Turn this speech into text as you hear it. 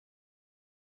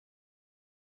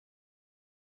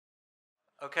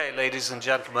Okay, ladies and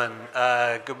gentlemen,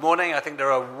 good morning. I think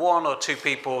there are one or two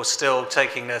people still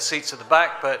taking their seats at the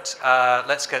back, but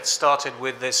let's get started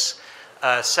with this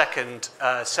second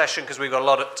session because we've got a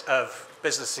lot of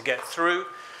business to get through.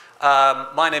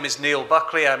 My name is Neil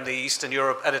Buckley. I'm the Eastern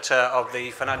Europe editor of the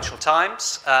Financial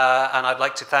Times, and I'd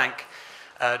like to thank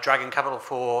Dragon Capital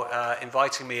for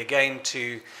inviting me again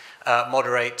to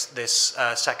moderate this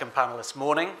second panel this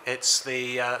morning. It's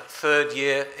the third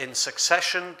year in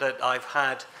succession that I've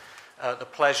had the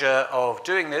pleasure of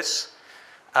doing this.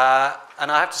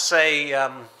 And I have to say,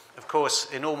 of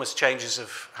course, enormous changes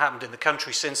have happened in the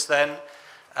country since then.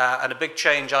 And a big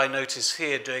change I notice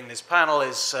here doing this panel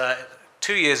is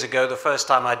 2 years ago, the first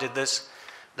time I did this,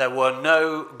 there were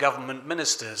no government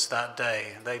ministers that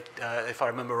day. If I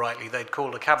remember rightly, they'd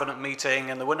called a cabinet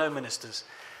meeting and there were no ministers.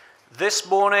 This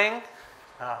morning,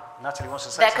 Natalie wants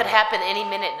to say that something. could happen any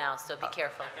minute now, so be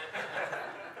careful.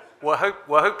 We're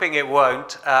hoping it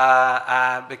won't,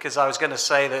 because I was going to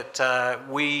say that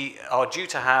we are due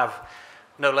to have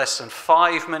no less than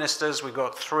 5 ministers. We've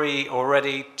got 3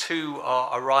 already. 2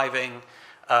 are arriving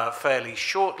fairly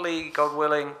shortly, God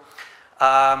willing.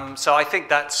 So I think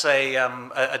that's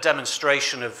a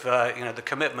demonstration of the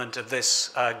commitment of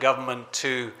this government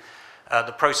to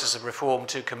the process of reform,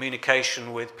 to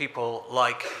communication with people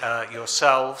like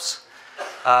yourselves,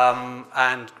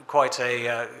 and quite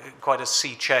a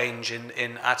sea change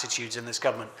in attitudes in this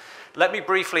government. Let me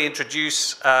briefly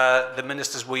introduce the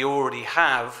ministers we already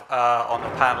have on the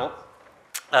panel.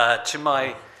 To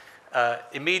my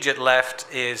immediate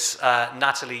left is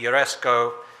Natalie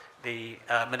Jaresko, the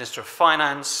Minister of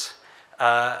Finance.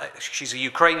 She's a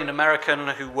Ukrainian-American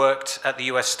who worked at the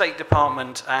US State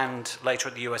Department and later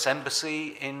at the US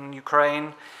Embassy in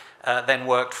Ukraine, then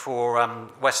worked for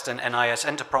Western NIS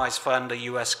Enterprise Fund, a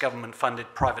US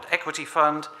government-funded private equity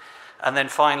fund, and then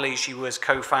finally she was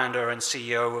co-founder and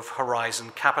CEO of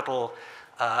Horizon Capital,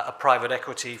 a private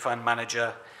equity fund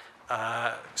manager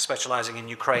specializing in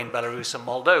Ukraine, Belarus, and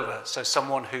Moldova. So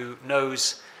someone who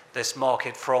knows this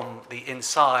market from the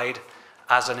inside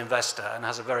as an investor and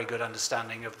has a very good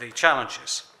understanding of the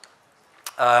challenges.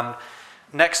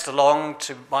 Next along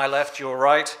to my left, your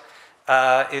right,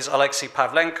 is Alexei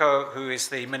Pavlenko, who is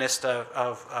the Minister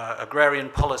of Agrarian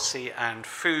Policy and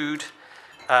Food.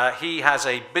 He has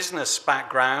a business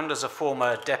background as a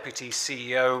former deputy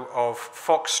CEO of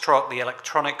Foxtrot, the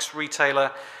electronics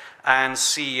retailer, and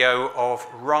CEO of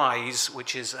Rise,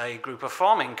 which is a group of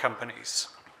farming companies.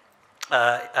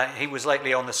 He was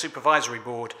lately on the supervisory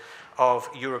board of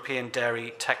European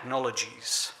Dairy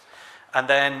Technologies. And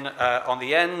then on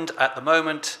the end, at the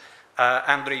moment,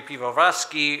 Andriy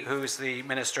Pivovarsky, who is the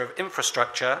Minister of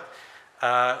Infrastructure,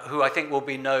 who I think will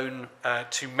be known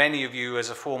to many of you as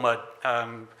a former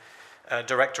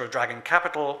director of Dragon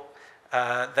Capital,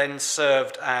 then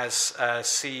served as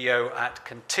CEO at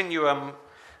Continuum,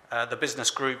 the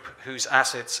business group whose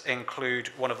assets include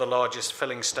one of the largest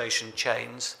filling station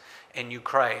chains in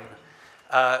Ukraine.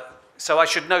 So I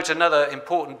should note another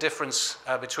important difference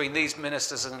between these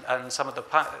ministers and some of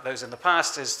those in the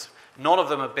past is none of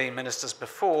them have been ministers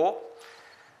before.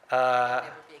 Never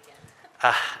be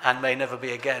again. And may never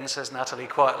be again, says Natalie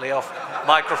quietly off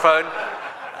microphone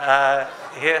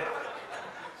here.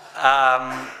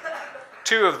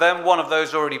 2 of them, one of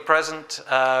those already present,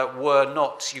 were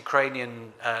not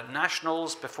Ukrainian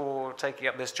nationals before taking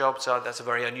up this job, so that's a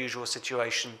very unusual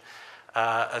situation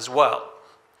as well.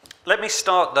 Let me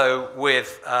start, though,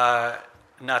 with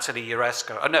Natalie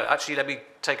Jaresko. Oh, no, actually, let me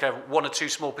take over 1 or 2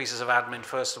 small pieces of admin,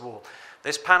 first of all.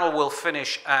 This panel will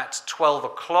finish at 12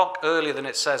 o'clock, earlier than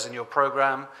it says in your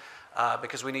program,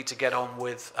 because we need to get on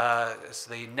with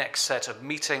the next set of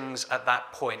meetings at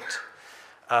that point.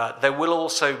 There will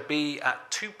also be,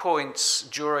 at 2 points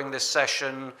during this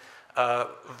session,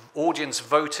 audience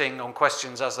voting on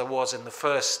questions as there was in the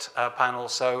first panel,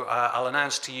 so I'll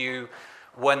announce to you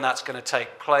when that's going to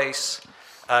take place.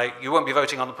 You won't be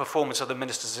voting on the performance of the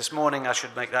ministers this morning, I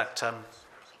should make that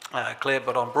clear,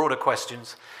 but on broader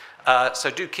questions. So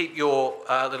do keep your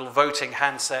little voting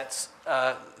handsets,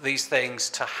 these things,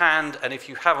 to hand, and if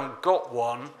you haven't got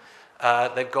one,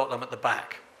 they've got them at the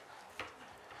back.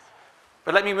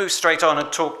 But let me move straight on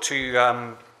and talk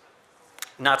to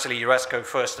Natalie Jaresko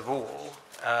first of all,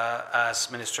 as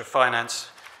Minister of Finance.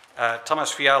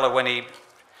 Thomas Fiala, when he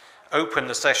opened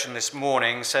the session this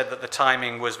morning, said that the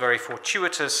timing was very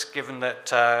fortuitous, given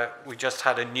that we just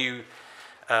had a new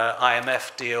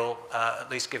IMF deal,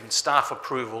 at least given staff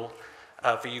approval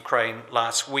for Ukraine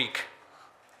last week.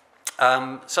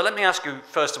 So let me ask you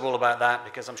first of all about that,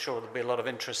 because I'm sure there'll be a lot of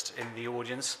interest in the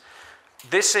audience.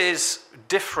 This is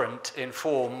different in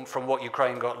form from what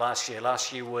Ukraine got last year.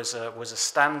 Last year was a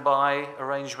standby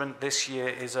arrangement. This year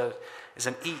is an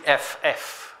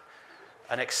EFF,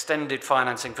 an extended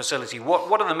financing facility.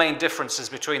 What are the main differences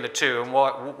between the two, and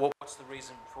what's the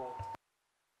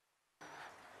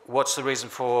reason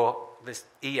for this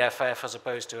EFF as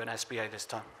opposed to an SBA this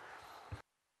time?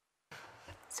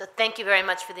 So thank you very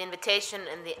much for the invitation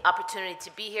and the opportunity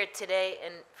to be here today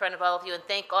in front of all of you, and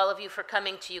thank all of you for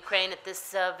coming to Ukraine at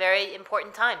this very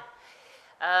important time.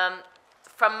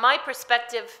 From my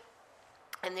perspective,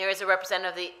 and there is a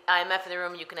representative of the IMF in the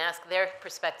room, you can ask their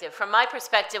perspective. From my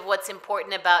perspective, what's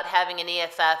important about having an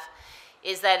EFF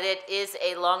is that it is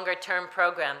a longer-term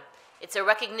program. It's a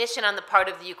recognition on the part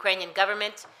of the Ukrainian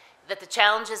government that the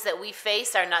challenges that we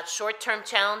face are not short-term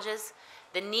challenges,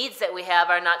 the needs that we have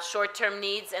are not short-term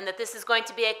needs, and that this is going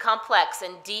to be a complex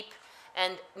and deep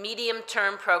and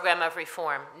medium-term program of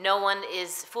reform. No one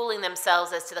is fooling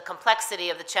themselves as to the complexity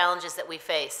of the challenges that we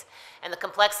face and the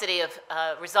complexity of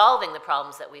resolving the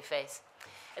problems that we face.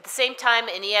 At the same time,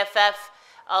 an EFF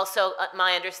also,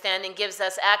 my understanding, gives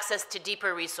us access to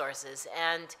deeper resources.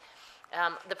 And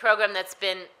the program that's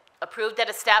been approved at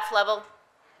a staff level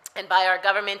and by our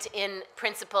government in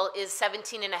principle is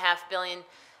 $17.5 billion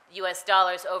US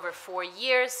dollars over 4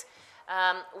 years,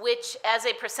 which as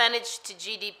a percentage to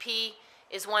GDP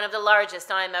is one of the largest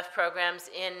IMF programs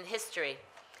in history.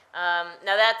 Now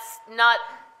that's not,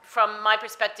 from my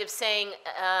perspective, saying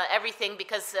everything,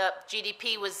 because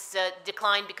GDP was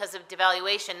declined because of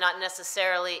devaluation, not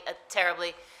necessarily a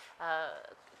terribly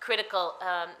critical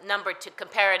number to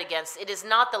compare it against. It is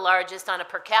not the largest on a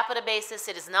per capita basis.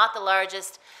 It is not the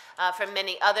largest from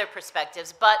many other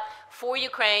perspectives. But for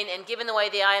Ukraine, and given the way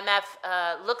the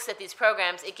IMF looks at these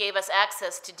programs, it gave us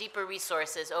access to deeper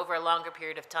resources over a longer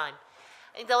period of time.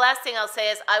 I think the last thing I'll say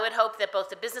is I would hope that both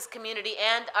the business community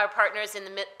and our partners in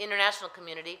the international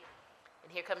community,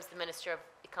 and here comes the Minister of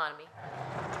Economy,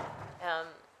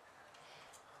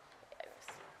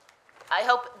 I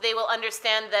hope they will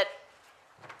understand that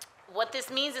what this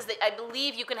means is that I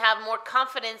believe you can have more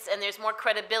confidence and there's more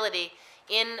credibility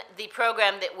in the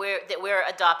program that we're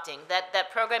adopting.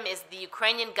 That program is the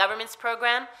Ukrainian government's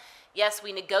program. Yes,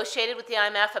 we negotiated with the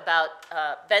IMF about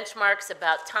benchmarks,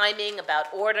 about timing, about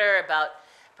order, about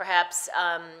perhaps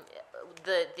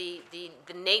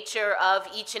the nature of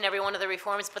each and every one of the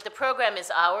reforms, but the program is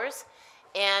ours.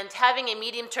 And having a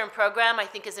medium-term program, I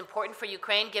think, is important for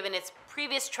Ukraine, given its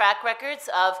previous track records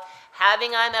of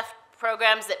having IMF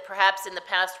programs that perhaps in the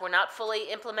past were not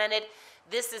fully implemented.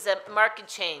 This is a marked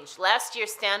change. Last year,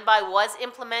 standby was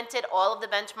implemented. All of the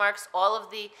benchmarks, all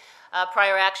of the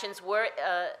prior actions were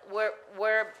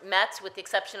met, with the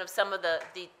exception of some of the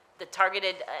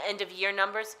targeted end-of-year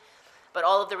numbers. But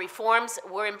all of the reforms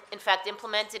were, in fact,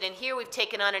 implemented. And here we've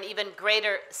taken on an even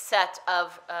greater set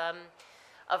of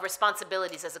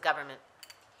responsibilities as a government.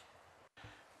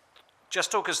 Just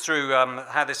talk us through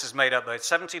how this is made up, though. It's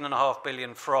 $17.5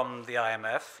 billion from the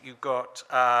IMF. You've got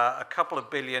a couple of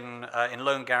billion in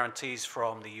loan guarantees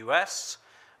from the US,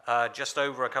 just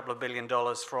over a couple of $1 billion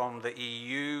from the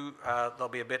EU. There'll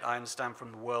be a bit, I understand,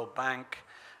 from the World Bank,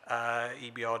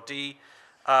 EBRD.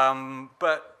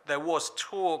 But there was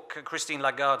talk, Christine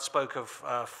Lagarde spoke of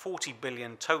 40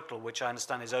 billion total, which I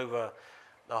understand is over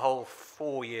the whole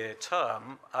 4-year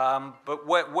term, but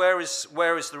where is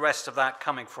the rest of that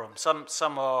coming from?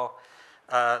 Some are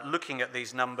looking at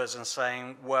these numbers and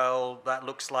saying, well, that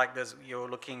looks like you're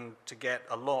looking to get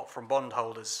a lot from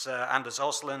bondholders. Anders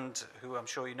Osland, who I'm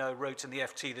sure you know, wrote in the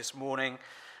FT this morning,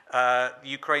 the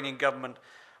Ukrainian government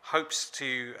hopes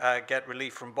to get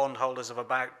relief from bondholders of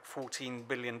about $14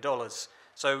 billion.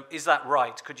 So is that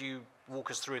right? Could you walk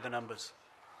us through the numbers?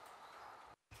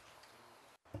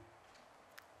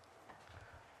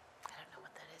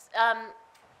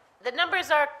 The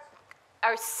numbers are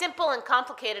simple and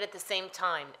complicated at the same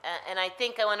time, and I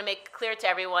think I want to make clear to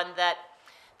everyone that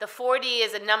the 40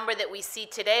 is a number that we see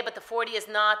today, but the 40 is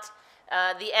not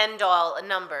the end-all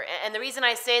number. And the reason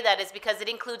I say that is because it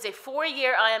includes a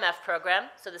 4-year IMF program,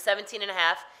 so the 17.5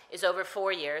 is over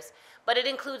 4 years, but it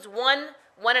includes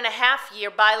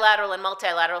 1.5-year bilateral and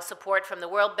multilateral support from the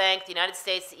World Bank, the United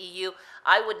States, the EU.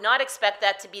 I would not expect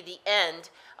that to be the end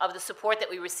of the support that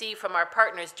we receive from our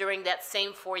partners during that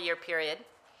same 4-year period.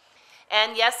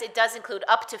 And yes, it does include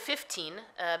up to $15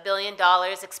 billion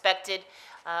expected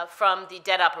from the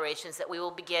debt operations that we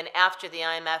will begin after the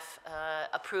IMF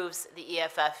approves the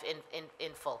EFF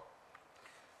in full.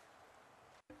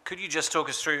 Could you just talk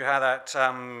us through how that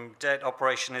debt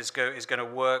operation is going to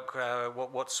work?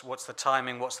 What's the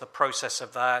timing? What's the process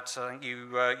of that? I think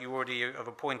you already have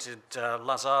appointed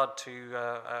Lazard to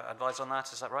advise on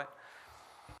that. Is that right?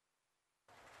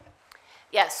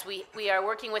 Yes, we are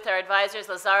working with our advisors,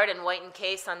 Lazard and White and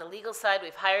Case, on the legal side.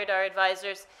 We've hired our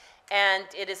advisors, and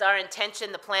it is our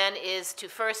intention, the plan is to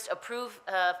first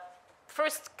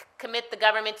commit the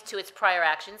government to its prior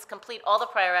actions, complete all the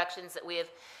prior actions that we have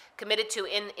committed to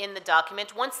in the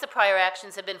document. Once the prior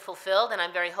actions have been fulfilled, and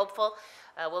I'm very hopeful,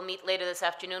 we'll meet later this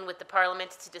afternoon with the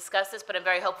Parliament to discuss this, but I'm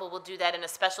very hopeful we'll do that in a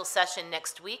special session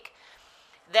next week.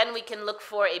 Then we can look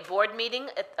for a board meeting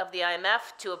of the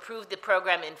IMF to approve the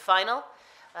program in final.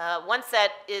 Once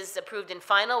that is approved in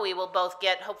final, we will both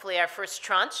get, hopefully, our first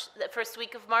tranche, the first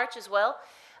week of March as well,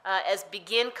 as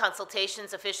begin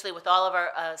consultations officially with all of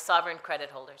our sovereign credit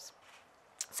holders.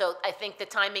 So I think the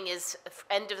timing is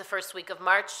end of the first week of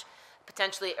March,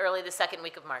 potentially early the second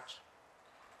week of March.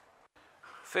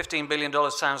 $15 billion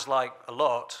sounds like a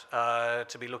lot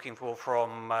to be looking for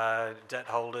from debt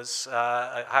holders.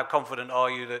 How confident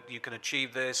are you that you can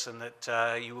achieve this and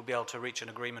that you will be able to reach an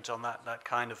agreement on that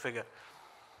kind of figure?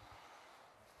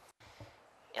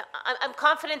 Yeah, I'm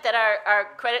confident that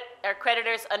our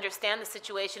creditors understand the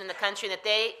situation in the country, and that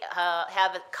they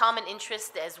have a common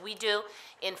interest, as we do,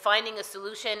 in finding a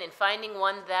solution, in finding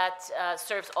one that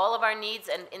serves all of our needs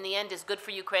and in the end is good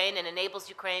for Ukraine and enables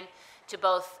Ukraine to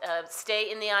both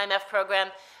stay in the IMF program,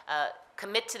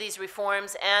 commit to these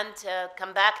reforms, and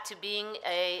come back to being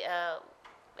a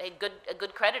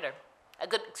good creditor, a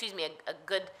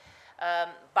good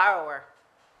borrower.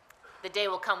 The day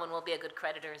will come when we'll be a good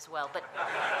creditor as well. But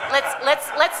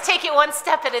let's take it one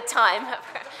step at a time.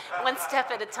 One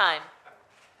step at a time.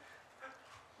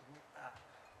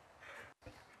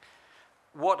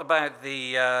 What about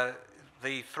the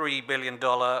 $3 billion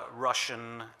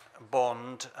Russian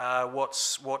bond?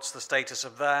 What's the status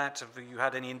of that? Have you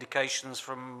had any indications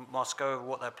from Moscow of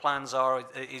what their plans are?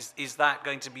 Is that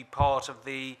going to be part of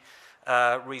the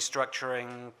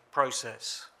restructuring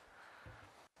process?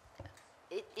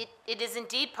 It is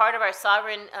indeed part of our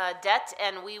sovereign debt,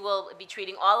 and we will be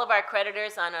treating all of our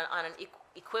creditors on an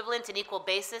equivalent and equal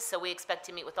basis, so we expect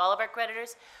to meet with all of our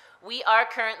creditors. We are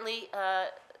currently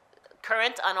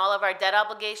current on all of our debt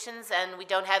obligations, and we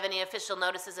don't have any official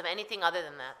notices of anything other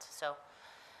than that. So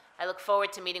I look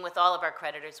forward to meeting with all of our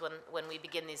creditors when we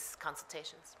begin these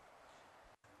consultations.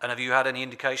 And have you had any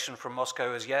indication from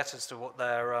Moscow as yet as to what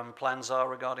their plans are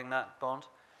regarding that bond?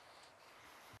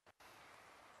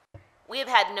 We have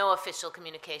had no official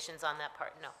communications on that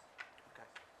part, no. Okay.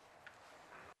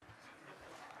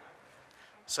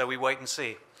 So we wait and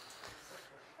see.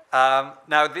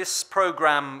 Now, this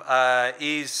program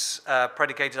is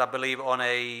predicated, I believe, on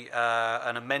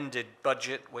an amended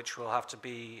budget, which will have to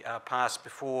be passed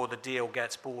before the deal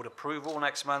gets board approval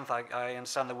next month. I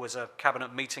understand there was a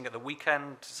cabinet meeting at the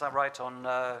weekend, is that right, on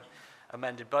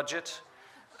amended budget?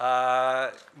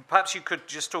 Perhaps you could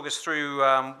just talk us through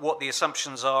what the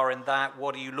assumptions are in that.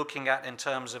 What are you looking at in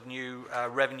terms of new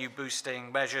revenue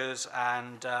boosting measures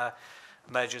and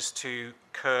measures to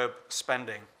curb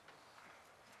spending?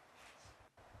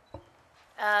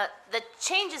 The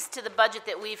changes to the budget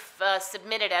that we've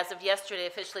submitted as of yesterday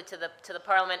officially to the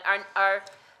Parliament are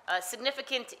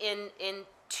significant in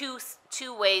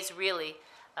two ways, really.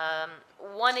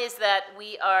 One is that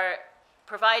we are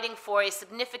providing for a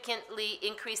significantly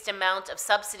increased amount of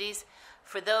subsidies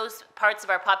for those parts of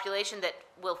our population that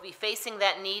will be facing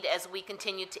that need as we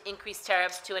continue to increase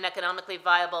tariffs to an economically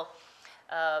viable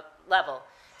level.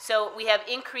 So we have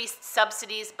increased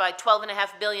subsidies by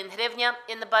 12.5 billion hryvnia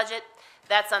in the budget.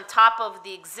 That's on top of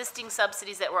the existing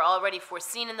subsidies that were already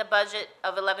foreseen in the budget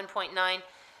of 11.9.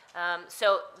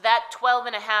 So that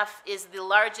 12.5 is the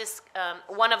largest,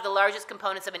 one of the largest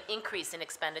components of an increase in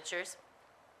expenditures.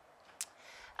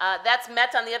 That's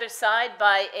met on the other side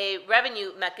by a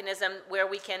revenue mechanism where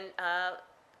we can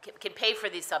pay for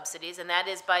these subsidies, and that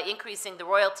is by increasing the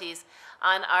royalties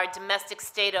on our domestic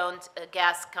state-owned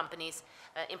gas companies,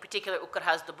 in particular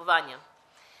Ukrgazdobuvanje.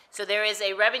 So there is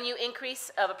a revenue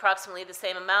increase of approximately the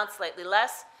same amount, slightly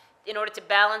less, in order to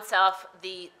balance off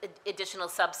the additional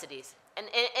subsidies. And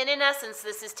in essence,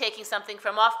 this is taking something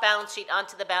from off-balance sheet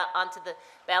onto the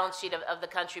balance sheet of the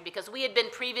country, because we had been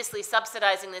previously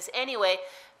subsidizing this anyway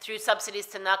through subsidies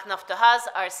to NAK Naftogaz,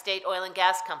 our state oil and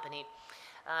gas company.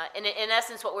 In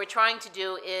essence, what we're trying to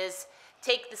do is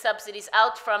take the subsidies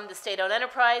out from the state-owned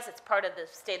enterprise. It's part of the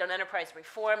state-owned enterprise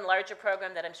reform, larger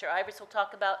program that I'm sure Ivers will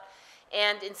talk about,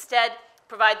 and instead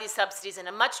provide these subsidies in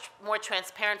a much more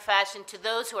transparent fashion to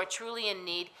those who are truly in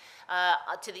need,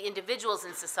 to the individuals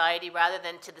in society rather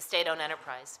than to the state-owned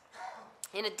enterprise.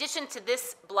 In addition to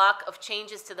this block of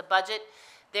changes to the budget,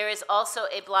 There is also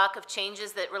a block of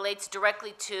changes that relates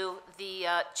directly to the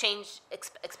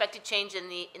expected change in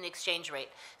the exchange rate.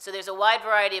 So there's a wide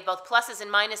variety of both pluses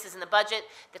and minuses in the budget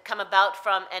that come about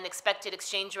from an expected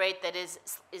exchange rate that is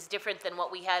different than what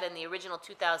we had in the original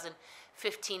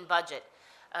 2015 budget.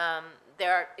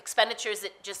 There are expenditures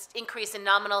that just increase in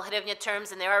nominal hryvnia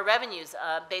terms, and there are revenues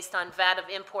based on VAT of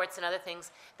imports and other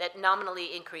things that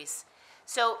nominally increase.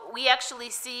 So we actually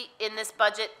see in this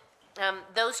budget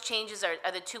those changes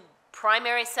are the two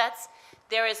primary sets.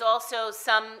 There is also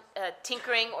some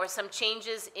tinkering or some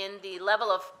changes in the level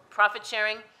of profit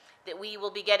sharing that we will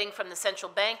be getting from the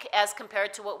central bank as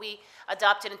compared to what we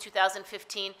adopted in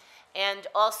 2015. And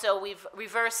also we've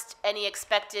reversed any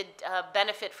expected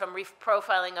benefit from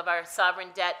profiling of our sovereign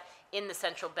debt in the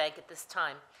central bank at this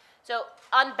time. So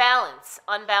on balance,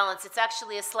 it's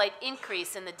actually a slight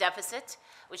increase in the deficit,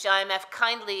 which IMF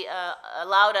kindly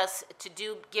allowed us to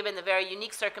do given the very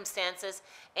unique circumstances,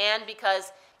 and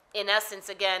because, in essence,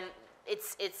 again,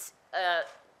 it's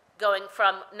going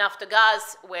from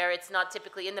Naftogaz, where it's not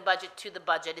typically in the budget, to the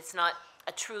budget. It's not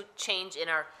a true change in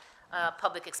our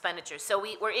public expenditures. So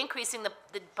we're increasing the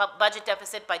budget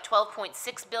deficit by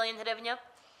 12.6 billion hryvnia,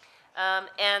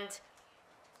 and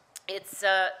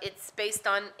it's based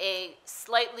on a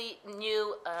slightly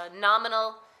new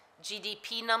nominal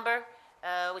GDP number,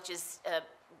 which is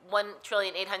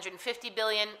 1,850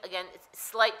 billion. Again, it's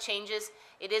slight changes.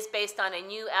 It is based on a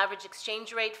new average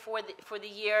exchange rate for the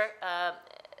year,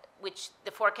 which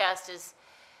the forecast is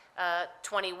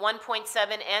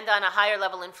 21.7, and on a higher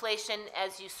level inflation.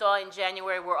 As you saw in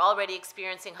January, we're already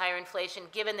experiencing higher inflation.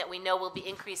 Given that we know we'll be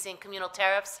increasing communal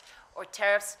tariffs or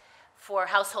tariffs for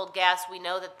household gas, we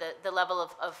know that the level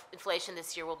of inflation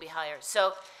this year will be higher.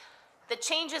 So the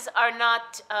changes are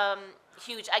not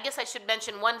huge. I guess I should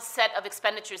mention one set of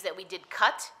expenditures that we did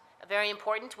cut, very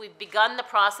important. We've begun the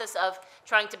process of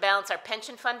trying to balance our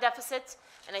pension fund deficits,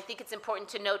 and I think it's important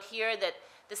to note here that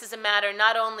this is a matter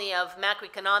not only of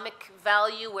macroeconomic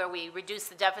value, where we reduce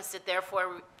the deficit,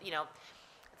 therefore,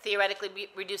 theoretically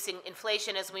reducing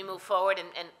inflation as we move forward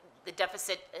and the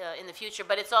deficit in the future,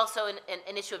 but it's also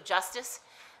an issue of justice.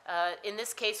 In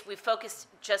this case, we focused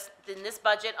just in this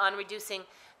budget on reducing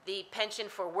the pension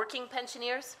for working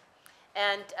pensioners,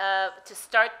 and to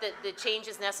start the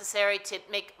changes necessary to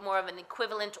make more of an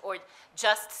equivalent or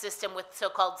just system with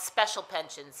so-called special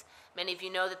pensions. Many of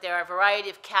you know that there are a variety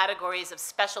of categories of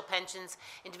special pensions,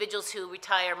 individuals who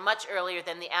retire much earlier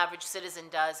than the average citizen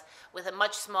does, with a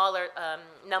much smaller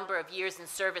number of years in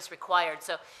service required.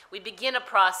 So we begin a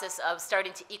process of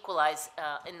starting to equalize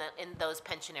in those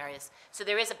pension areas. So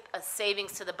there is a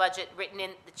savings to the budget written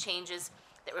in the changes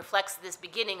that reflects this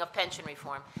beginning of pension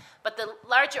reform. But the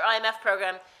larger IMF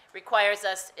program requires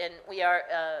us, and we are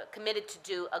committed to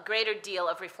do a greater deal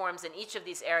of reforms in each of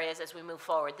these areas as we move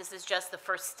forward. This is just the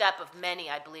first step of many,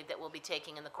 I believe, that we'll be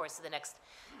taking in the course of the next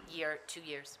year, 2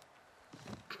 years.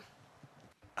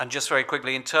 And just very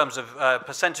quickly, in terms of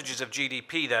percentages of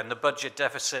GDP then, the budget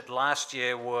deficit last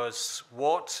year was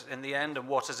what in the end, and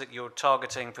what is it you're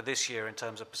targeting for this year in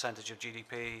terms of percentage of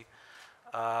GDP?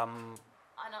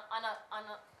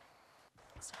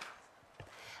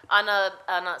 On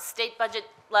a state budget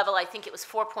level, I think it was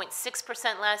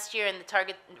 4.6% last year, and the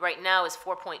target right now is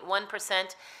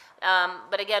 4.1%.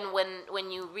 But again,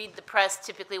 when you read the press,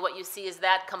 typically what you see is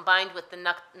that combined with the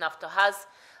Naftogaz.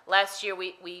 Last year,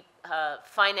 we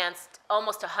financed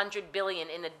almost 100 billion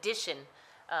in addition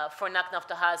for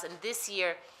Naftogaz, and this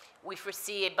year we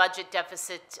foresee a budget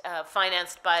deficit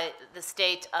financed by the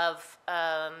state of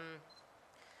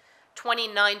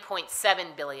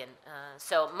 29.7 billion,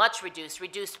 so much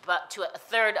reduced but to a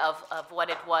third of what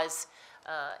it was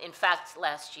in fact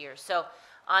last year. So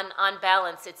on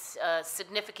balance, it's a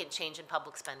significant change in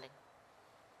public spending.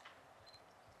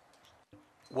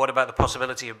 What about the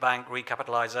possibility of bank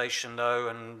recapitalization though,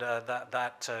 and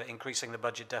that increasing the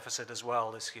budget deficit as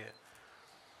well this year?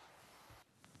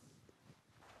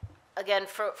 Again,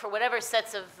 for whatever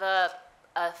sets of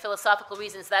philosophical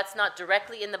reasons, that's not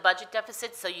directly in the budget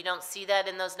deficit, so you don't see that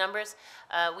in those numbers.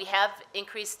 We have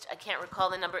increased, I can't recall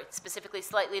the number specifically,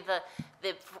 slightly the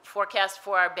forecast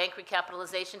for our bank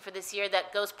recapitalization for this year.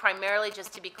 That goes primarily,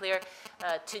 just to be clear,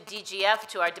 to DGF,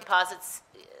 to our deposit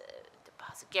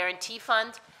guarantee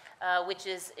fund, which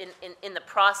is in the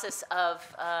process of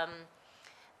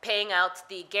paying out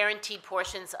the guaranteed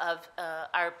portions of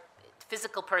our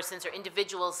physical persons or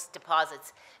individuals'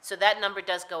 deposits. So that number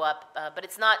does go up, but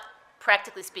it's not,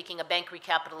 practically speaking, a bank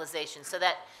recapitalization. So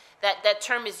that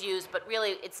term is used, but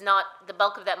really it's not, the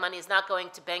bulk of that money is not going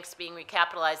to banks being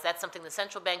recapitalized. That's something the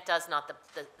central bank does, not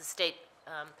the state.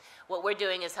 What we're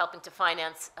doing is helping to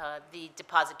finance the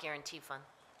deposit guarantee fund.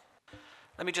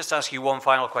 Let me just ask you one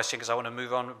final question, because I want to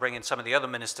move on and bring in some of the other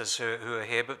ministers who are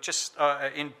here. But just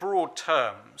in broad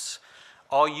terms,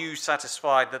 are you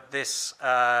satisfied that this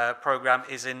program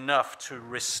is enough to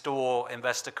restore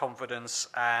investor confidence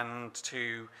and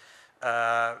to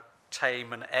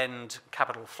tame and end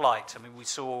capital flight? I mean, we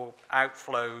saw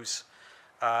outflows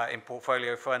in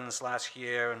portfolio funds last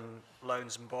year, and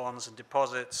loans and bonds and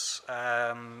deposits,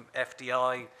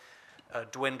 FDI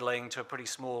dwindling to a pretty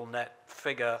small net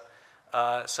figure.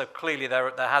 So clearly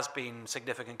there has been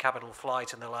significant capital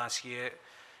flight in the last year.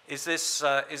 Is this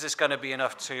going to be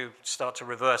enough to start to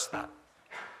reverse that?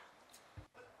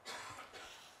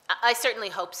 I certainly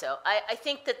hope so. I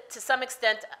think that to some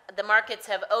extent the markets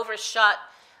have overshot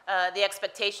the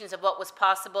expectations of what was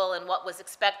possible and what was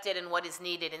expected and what is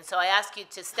needed. And so I ask you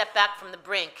to step back from the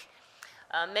brink.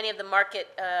 Many of the market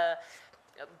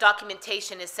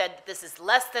documentation has said this is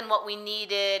less than what we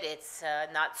needed, it's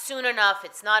not soon enough,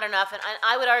 it's not enough. And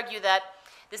I would argue that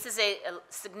this is a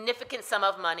significant sum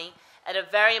of money at a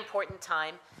very important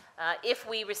time. If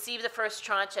we receive the first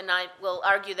tranche, and I will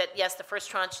argue that yes, the first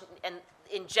tranche, and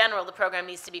in general, the program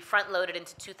needs to be front-loaded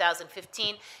into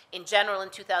 2015. In general, in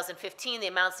 2015, the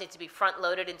amounts need to be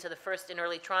front-loaded into the first and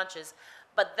early tranches.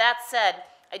 But that said,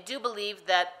 I do believe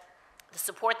that the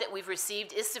support that we've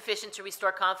received is sufficient to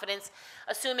restore confidence,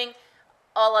 assuming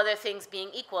all other things being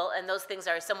equal, and those things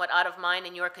are somewhat out of mine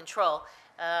and your control.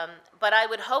 But I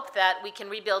would hope that we can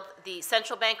rebuild the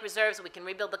central bank reserves, we can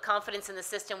rebuild the confidence in the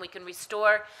system, we can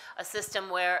restore a system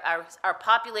where our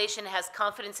population has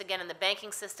confidence again in the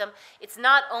banking system. It's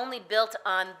not only built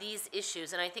on these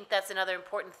issues, and I think that's another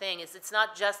important thing, is it's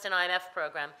not just an IMF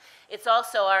program. It's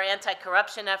also our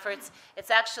anti-corruption efforts. It's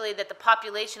actually that the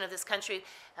population of this country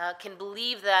can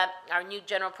believe that our new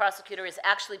general prosecutor is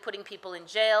actually putting people in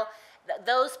jail.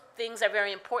 Those things are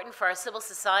very important for our civil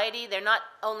society. They're not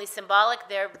only symbolic,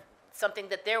 they're something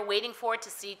that they're waiting for to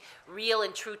see real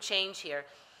and true change here.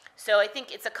 So I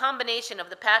think it's a combination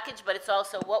of the package, but it's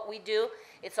also what we do.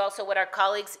 It's also what our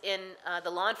colleagues in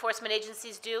the law enforcement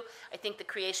agencies do. I think the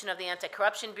creation of the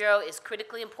Anti-Corruption Bureau is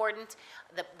critically important.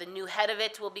 The new head of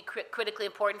it will be critically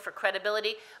important for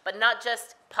credibility, but not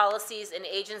just policies and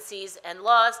agencies and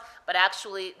laws, but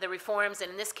actually the reforms, and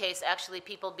in this case, actually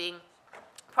people being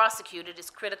prosecuted is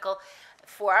critical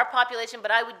for our population,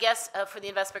 but I would guess for the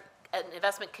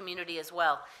investment community as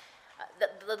well.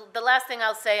 The last thing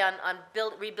I'll say on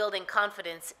rebuilding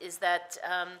confidence is that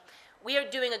we are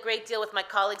doing a great deal with my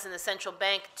colleagues in the central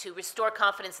bank to restore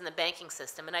confidence in the banking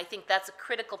system, and I think that's a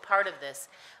critical part of this.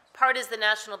 Part is the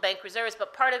national bank reserves,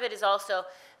 but part of it is also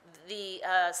the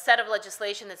set of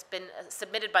legislation that's been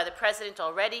submitted by the president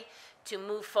already to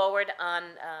move forward on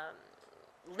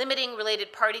limiting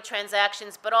related party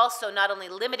transactions, but also not only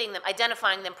limiting them,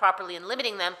 identifying them properly and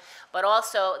limiting them, but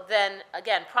also then,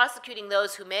 again, prosecuting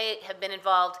those who may have been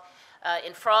involved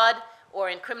in fraud or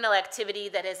in criminal activity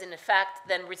that has in fact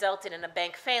then resulted in a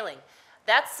bank failing.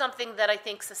 That's something that I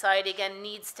think society, again,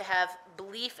 needs to have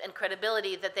belief and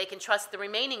credibility that they can trust the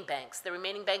remaining banks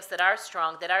that are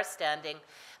strong, that are standing,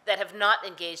 that have not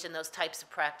engaged in those types of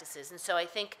practices. And so I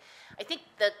think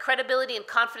the credibility and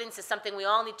confidence is something we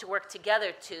all need to work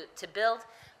together to build.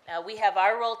 We have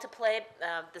our role to play.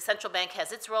 The central bank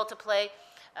has its role to play.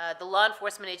 The law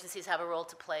enforcement agencies have a role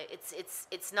to play.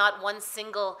 It's not one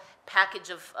single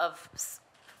package of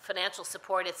financial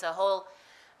support. It's a whole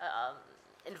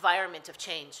environment of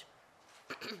change.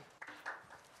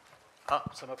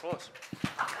 Some applause.